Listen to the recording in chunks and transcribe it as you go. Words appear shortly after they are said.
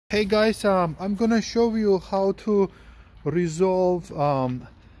Hey guys, I'm gonna show you how to resolve on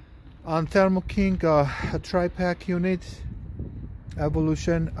Thermo King a tri-pack unit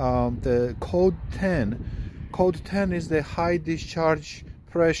evolution, the code 10. Code 10 is the high discharge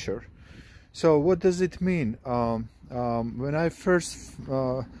pressure. So what does it mean? When I first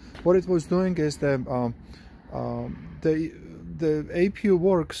what it was doing is the APU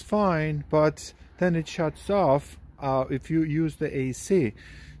works fine, but then it shuts off if you use the AC.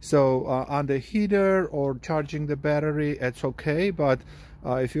 So on the heater or charging the battery, it's okay, but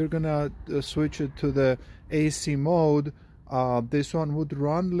if you're gonna switch it to the AC mode, this one would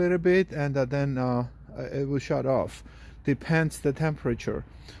run a little bit and then it will shut off. Depends the temperature.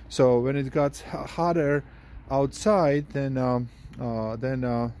 So when it gets hotter outside, then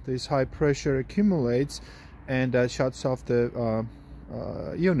this high pressure accumulates and shuts off the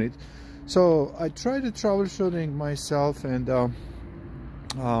unit. So I tried the troubleshooting myself, and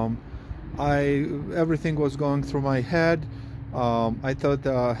everything was going through my head. I thought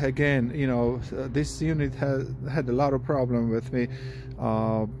again, this unit had a lot of problem with me.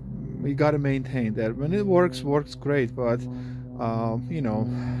 We got to maintain that. When it works great, but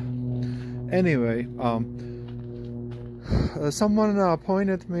anyway, someone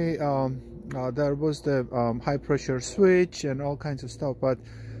pointed me there was the high pressure switch and all kinds of stuff, but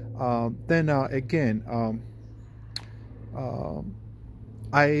then again,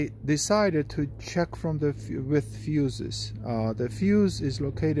 I decided to check from with fuses. The fuse is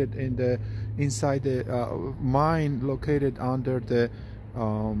located inside the mine, located under the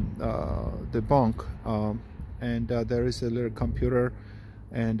bunk, and there is a little computer,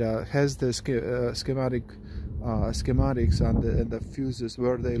 and has the schematics on the fuses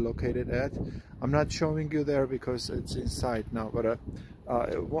where they located at. I'm not showing you there because it's inside now, but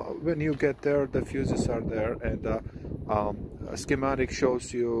when you get there, the fuses are there, and a schematic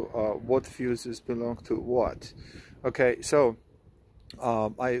shows you what fuses belong to what. Okay, so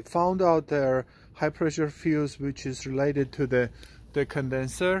I found out their high pressure fuse, which is related to the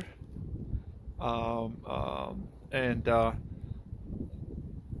condenser, and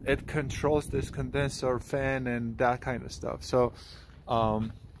it controls this condenser fan and that kind of stuff. So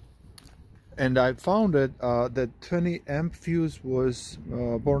and I found it that 20 amp fuse was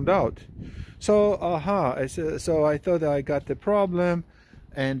burned out. So so I thought I got the problem,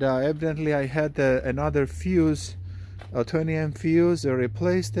 and evidently I had another fuse, a 20 amp fuse. I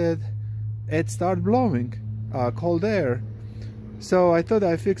replaced it. It started blowing cold air. So I thought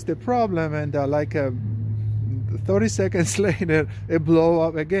I fixed the problem, and like 30 seconds later it blew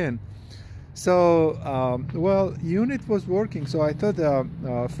up again. So well, unit was working, so I thought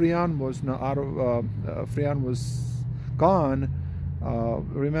Freon was not out of Freon was gone.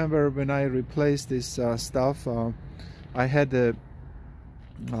 Remember when I replaced this stuff, I had the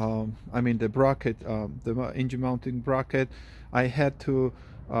the bracket, the engine mounting bracket. I had to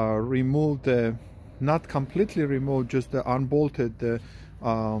remove not completely remove, just unbolted the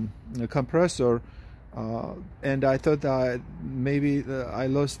compressor. And I thought maybe I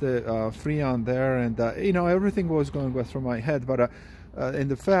lost the Freon there, and everything was going through my head, but in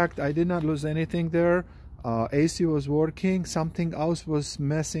the fact I did not lose anything there. AC was working, something else was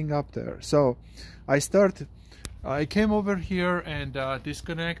messing up there. So I came over here and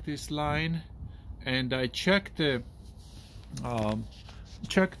disconnect this line, and I checked the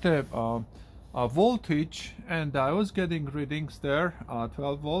voltage, and I was getting readings there,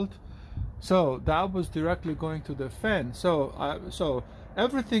 12 volt. So that was directly going to the fan. So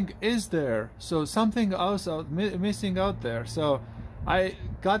everything is there. So something else missing out there. So I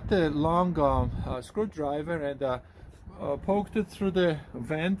got the long screwdriver and poked it through the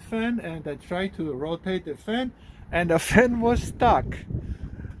vent fan, and I tried to rotate the fan, and the fan was stuck.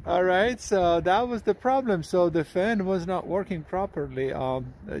 All right, so that was the problem. So the fan was not working properly.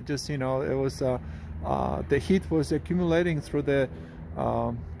 It was the heat was accumulating through the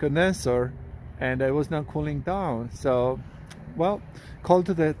condenser, and it was not cooling down. So, well, called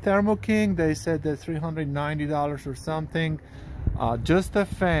to the Thermo King. They said that $390 or something, just a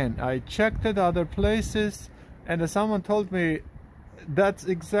fan. I checked at other places, and someone told me that's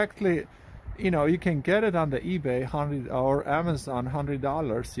exactly, you can get it on the eBay, or Amazon,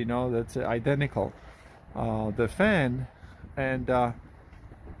 $100. That's identical, the fan. And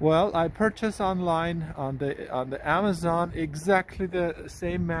well, I purchased online on the Amazon exactly the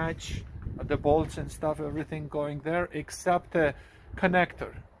same match, the bolts and stuff, everything going there except the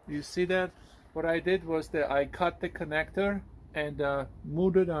connector. You see that? What I did was that I cut the connector and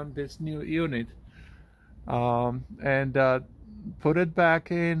moved it on this new unit, and put it back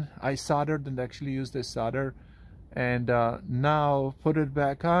in. I soldered and actually used the solder and now put it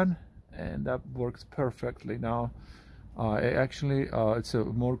back on, and that works perfectly. Now actually it's a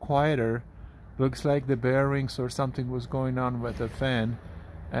more quieter. Looks like the bearings or something was going on with the fan,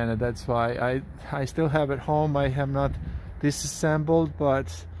 and that's why I still have it home. I have not disassembled,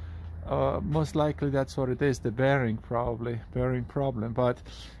 but most likely that's what it is, the bearing problem. But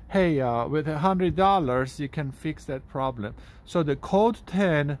hey, with $100 you can fix that problem. So the code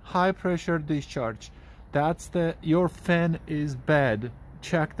 10 high pressure discharge, that's your fan is bad.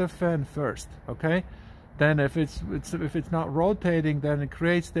 Check the fan first, okay? Then if it's not rotating, then it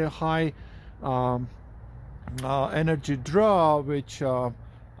creates the high energy draw, which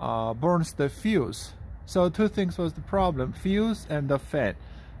burns the fuse. So two things was the problem, fuse and the fan.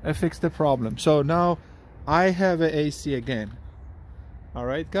 I fixed the problem. So now I have an AC again. All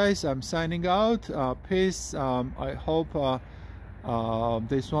right, guys, I'm signing out. Peace. I hope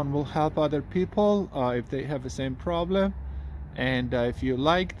this one will help other people if they have the same problem. And if you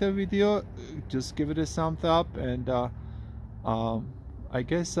like the video, just give it a thumbs up, and I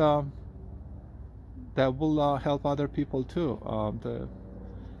guess that will help other people too,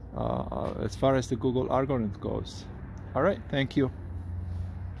 as far as the Google algorithm goes. All right, thank you.